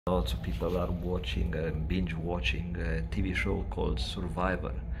Lots of people are watching, binge watching a TV show called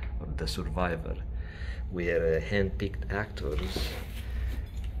Survivor, or The Survivor, where hand-picked actors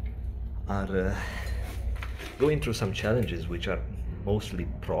are going through some challenges which are mostly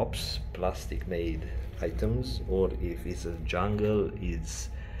props, plastic-made items, or if it's a jungle, it's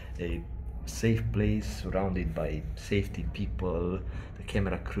a safe place surrounded by safety people. The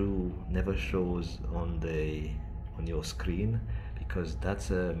camera crew never shows on your screen, because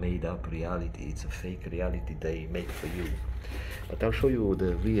that's a made-up reality. It's a fake reality they make for you. But I'll show you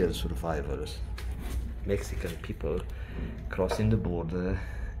the real survivors. Mexican people crossing the border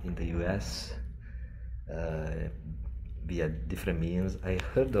in the US via different means. I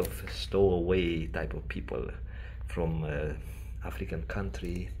heard of stowaway type of people from African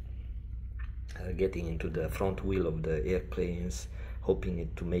country getting into the front wheel of the airplanes,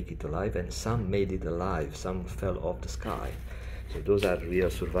 hoping to make it alive, and some made it alive, some fell off the sky. So those are real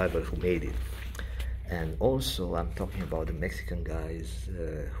survivors who made it. And also I'm talking about the Mexican guys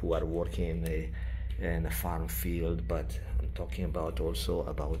who are working in a farm field, but I'm talking about also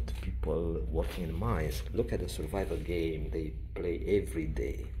about people working in mines. Look at the survival game they play every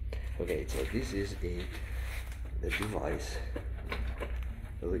day. Okay, so this is a device.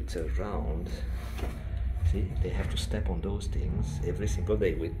 So it's a round. See, they have to step on those things every single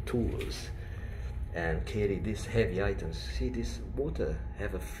day with tools and carry these heavy items. See, this water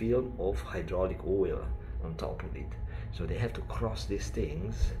have a film of hydraulic oil on top of it, so they have to cross these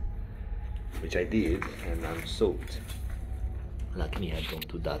things, which I did, and I'm soaked. Like me, I don't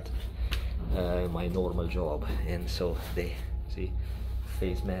do that my normal job. And so they see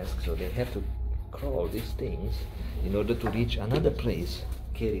face mask, so they have to crawl these things in order to reach another place,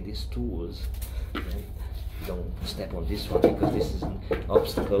 carry these tools. And don't step on this one, because this is an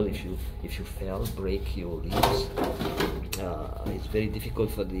obstacle. If you fail, break your ribs. It's very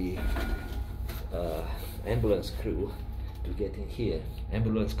difficult for the ambulance crew to get in here.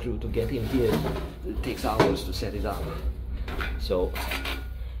 Ambulance crew to get in here, it takes hours to set it up. So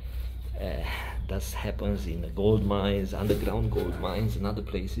that happens in the gold mines, underground gold mines, and other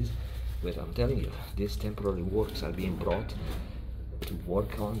places where I'm telling you, these temporary works are being brought to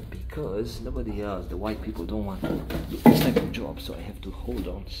work on, because nobody else, the white people, don't want to do this type of job, so I have to hold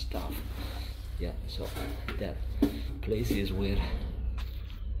on to stuff. Yeah, so that places where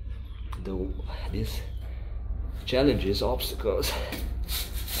these challenges, obstacles are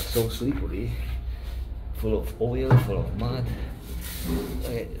so slippery, full of oil, full of mud.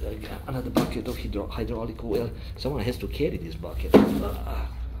 Another bucket of hydraulic oil. Someone has to carry this bucket.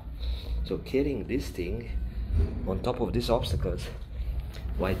 So carrying this thing on top of these obstacles,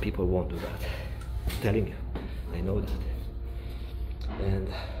 white people won't do that. I'm telling you, I know that. And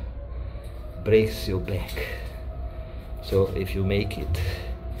breaks your back. So if you make it,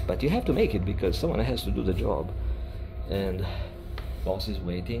 but you have to make it because someone has to do the job, and boss is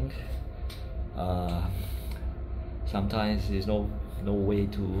waiting. Sometimes there's no way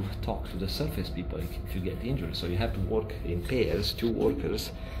to talk to the surface people if you get injured, so you have to work in pairs, 2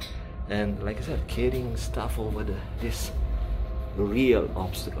 workers. And like I said, carrying stuff over this real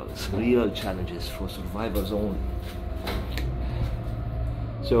obstacles, real challenges for survivors only.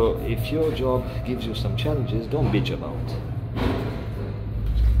 So if your job gives you some challenges, don't bitch about it.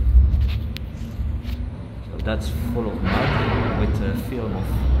 So that's full of mud with a film of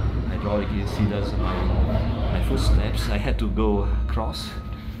hydraulic. You see, that's my footsteps. I had to go across,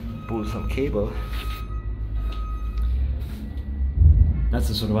 pull some cable. That's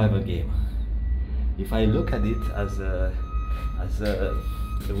a survival game. If I look at it as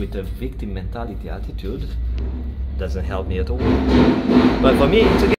with a victim mentality attitude, doesn't help me at all. But for me, it's a game.